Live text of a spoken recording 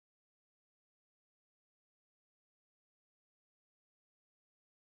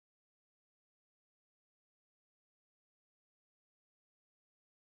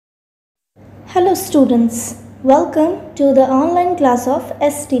Hello students, welcome to the online class of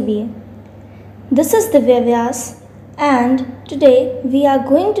STBA. This is Divya Vyas and today we are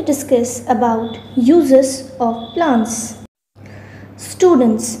going to discuss about uses of plants.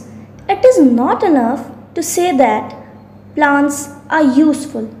 Students, it is not enough to say that plants are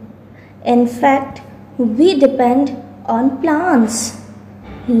useful. In fact, we depend on plants.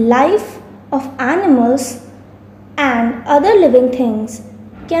 Life of animals and other living things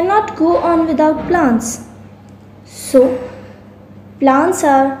cannot go on without plants. So, plants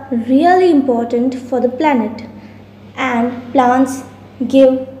are really important for the planet and plants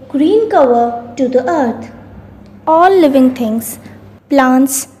give green cover to the earth. All living things,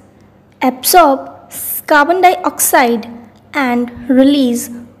 plants absorb carbon dioxide and release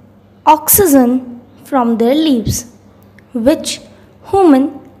oxygen from their leaves, which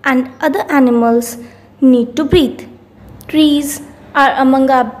human and other animals need to breathe. Trees are among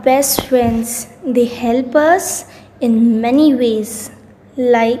our best friends. They help us in many ways.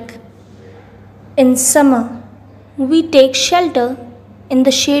 Like in summer, we take shelter in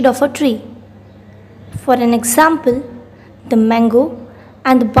the shade of a tree. For an example, the mango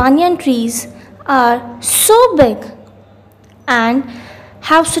and the banyan trees are so big and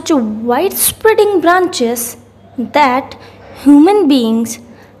have such a wide spreading branches that human beings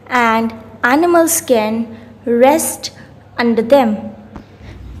and animals can rest under them.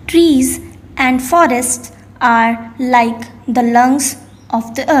 Trees and forests are like the lungs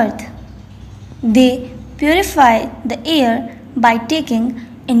of the earth. They purify the air by taking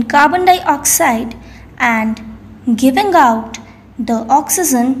in carbon dioxide and giving out the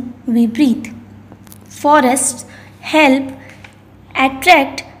oxygen we breathe. Forests help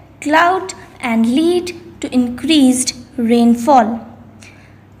attract cloud and lead to increased rainfall.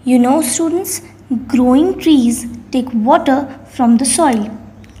 You know, students, growing trees take water from the soil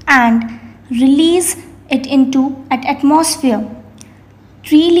and release it into an atmosphere.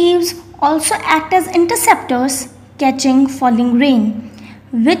 Tree leaves also act as interceptors, catching falling rain,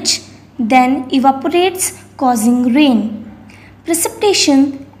 which then evaporates, causing rain.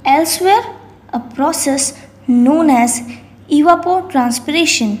 Precipitation elsewhere, a process known as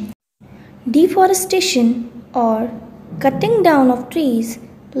evapotranspiration. Deforestation or cutting down of trees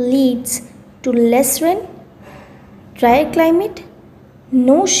leads to less rain, drier climate,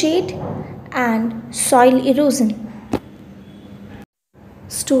 no shade and soil erosion.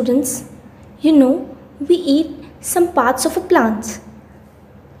 Students, you know, we eat some parts of a plant.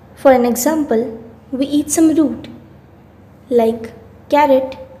 For an example, we eat some root like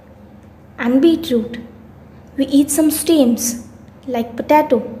carrot and beetroot. We eat some stems like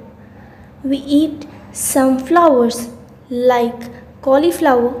potato. We eat some flowers like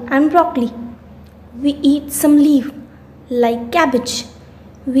cauliflower and broccoli. We eat some leaf like cabbage.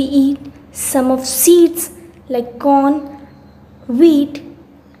 We eat some of seeds like corn, wheat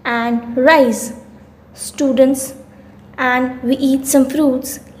and rice. Students, and we eat some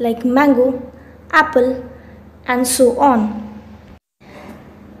fruits like mango, apple and so on.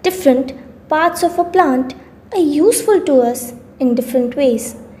 Different parts of a plant are useful to us in different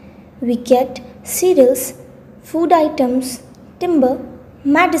ways. We get cereals, food items, timber,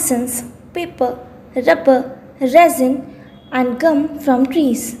 medicines, paper, rubber, resin and gum from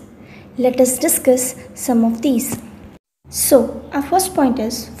trees. Let us discuss some of these. So, our first point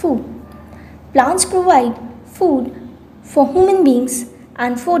is food. Plants provide food for human beings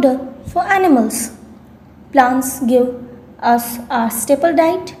and fodder for animals. Plants give us our staple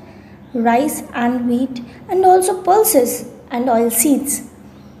diet, rice and wheat, and also pulses and oil seeds.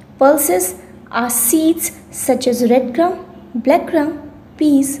 Pulses are seeds such as red gram, black gram,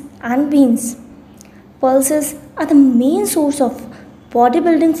 peas and beans. Pulses are the main source of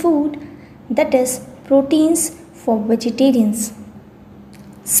bodybuilding food, that is proteins for vegetarians.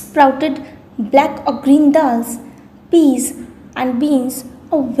 Sprouted black or green dals, peas and beans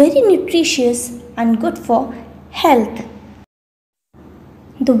are very nutritious and good for health.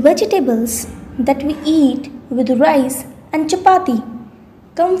 The vegetables that we eat with rice and chapati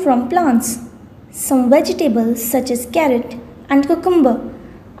come from plants. Some vegetables such as carrot and cucumber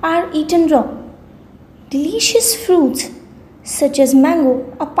are eaten raw. Delicious fruits such as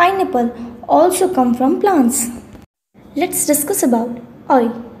mango or pineapple also come from plants. Let's discuss about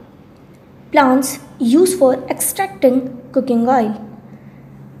oil. Plants used for extracting cooking oil.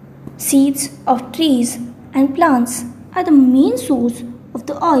 Seeds of trees and plants are the main source of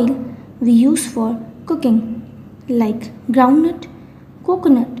the oil we use for cooking, like groundnut,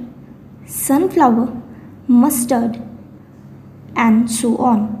 coconut, sunflower, mustard, and so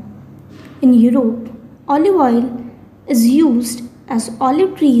on. In Europe, olive oil is used as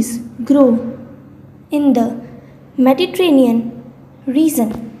olive trees grow in the Mediterranean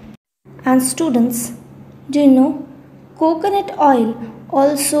region. And students, do you know coconut oil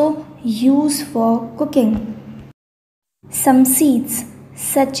also used for cooking? Some seeds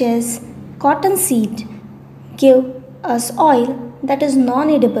such as cottonseed give us oil that is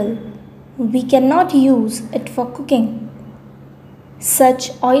non-edible. We cannot use it for cooking.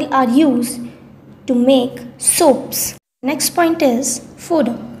 Such oil are used to make soaps. Next point is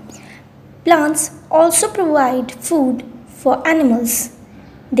fodder. Plants also provide food for animals.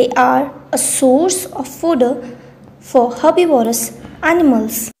 They are a source of fodder for herbivorous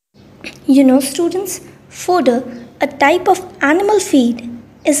animals. You know students, fodder, a type of animal feed,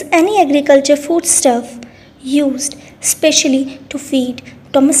 is any agriculture foodstuff used specially to feed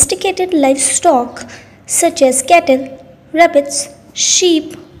domesticated livestock such as cattle, rabbits,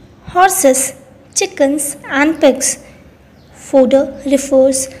 sheep, horses, chickens and pigs. Fodder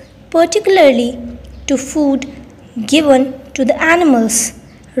refers particularly to food given to the animals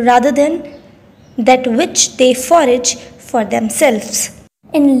rather than that which they forage for themselves.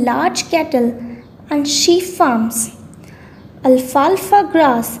 In large cattle and sheep farms, alfalfa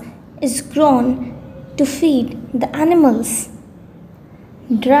grass is grown to feed the animals.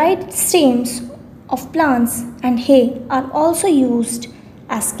 Dried stems of plants and hay are also used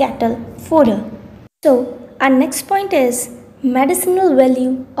as cattle fodder. So, our next point is medicinal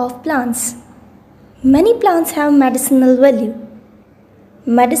value of plants. Many plants have medicinal value.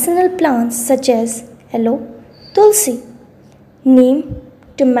 Medicinal plants such as aloe, Tulsi, Neem,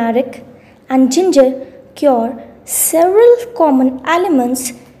 Tumeric and ginger cure several common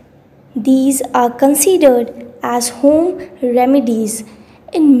ailments. These are considered as home remedies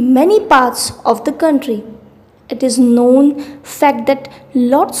in many parts of the country. It is known fact that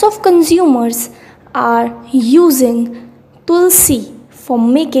lots of consumers are using Tulsi for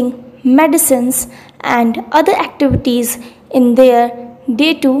making medicines and other activities in their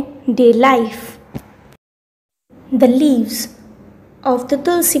day-to-day life. The leaves of the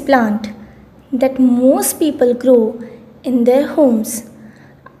Tulsi plant that most people grow in their homes,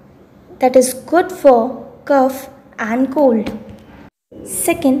 that is good for cough and cold.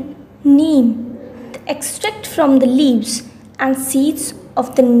 Second, neem. The extract from the leaves and seeds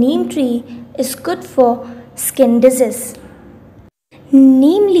of the neem tree is good for skin disease.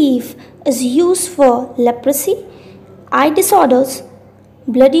 Neem leaf is used for leprosy, eye disorders,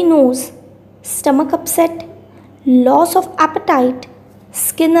 bloody nose, stomach upset, loss of appetite,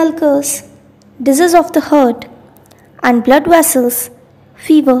 skin ulcers, disease of the heart and blood vessels,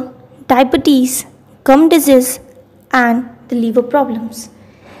 fever, diabetes, gum disease and the liver problems.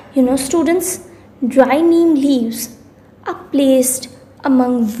 You know students, dry neem leaves are placed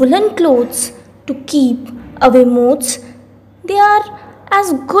among woolen clothes to keep away moths. They are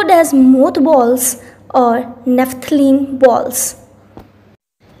as good as mothballs or naphthalene balls.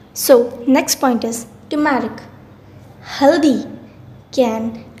 So next point is turmeric. Haldi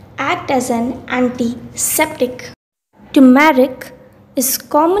can act as an antiseptic. Turmeric is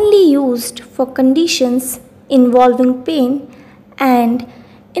commonly used for conditions involving pain and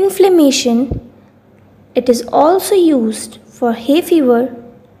inflammation. It is also used for hay fever,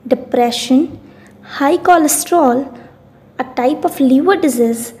 depression, high cholesterol, a type of liver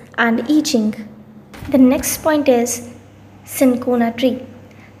disease and itching. The next point is Cinchona tree.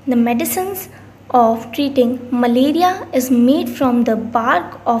 The medicines of treating malaria is made from the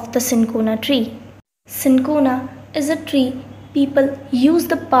bark of the Cinchona tree. Cinchona is a tree people use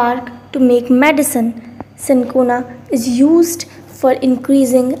the bark to make medicine. Cinchona is used for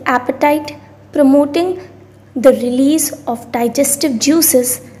increasing appetite, promoting the release of digestive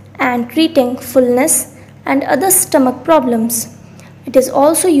juices and treating fullness and other stomach problems. It is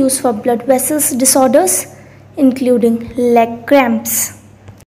also used for blood vessels disorders including leg cramps.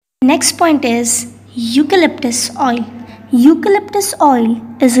 Next point is eucalyptus oil. Eucalyptus oil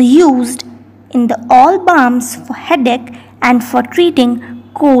is used in the all balms for headache and for treating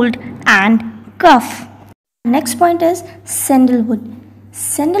cold and cough. Next point is sandalwood.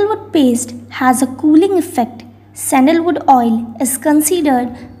 Sandalwood paste has a cooling effect. Sandalwood oil is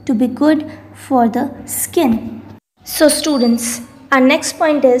considered to be good for the skin. So students, our next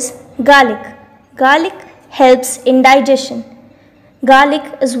point is garlic. Garlic helps in digestion. Garlic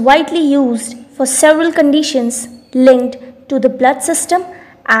is widely used for several conditions linked to the blood system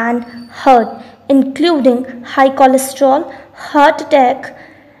and heart, including high cholesterol, heart attack,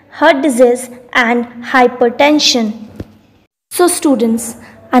 heart disease and hypertension. So students,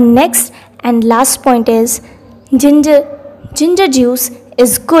 our next and last point is ginger. Ginger juice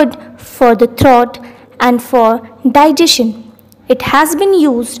is good for the throat and for digestion. It has been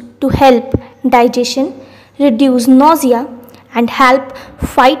used to help digestion, reduce nausea, and help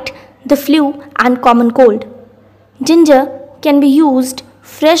fight the flu and common cold. Ginger can be used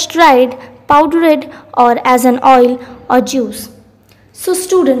fresh dried, powdered, or as an oil or juice. So,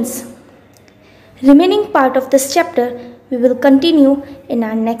 students, remaining part of this chapter we will continue in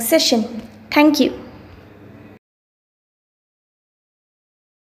our next session. Thank you.